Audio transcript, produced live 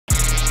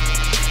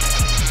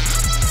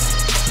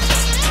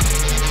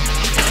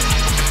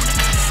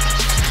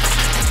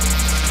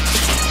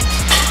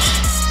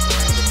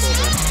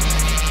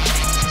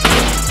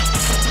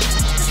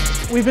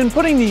we've been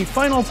putting the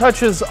final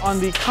touches on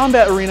the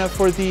combat arena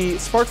for the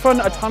SparkFun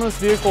Autonomous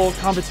Vehicle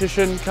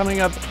competition coming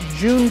up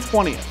June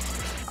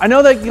 20th. I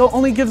know that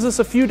only gives us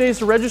a few days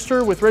to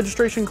register, with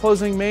registration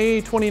closing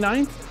May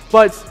 29th,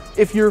 but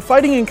if you're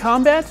fighting in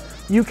combat,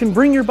 you can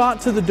bring your bot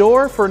to the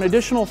door for an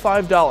additional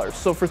 $5.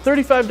 So for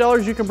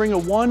 $35, you can bring a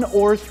 1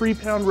 or 3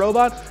 pound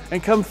robot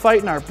and come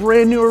fight in our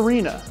brand new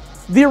arena.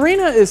 The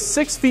arena is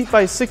 6 feet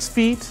by 6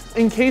 feet,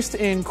 encased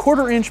in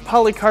 1/4 inch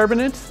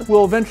polycarbonate.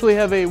 We'll eventually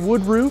have a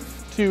wood roof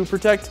to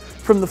protect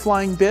from the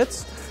flying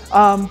bits.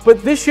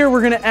 But this year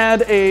we're gonna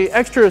add a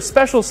extra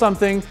special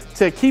something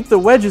to keep the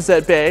wedges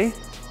at bay: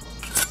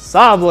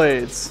 saw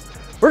blades.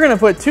 We're gonna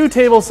put 2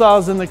 table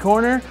saws in the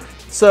corner,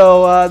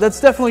 so that's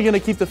definitely gonna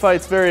keep the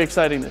fights very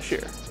exciting this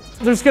year.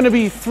 There's gonna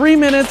be 3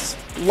 minutes,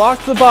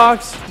 lock the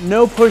box,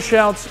 no push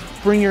outs,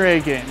 bring your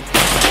A game.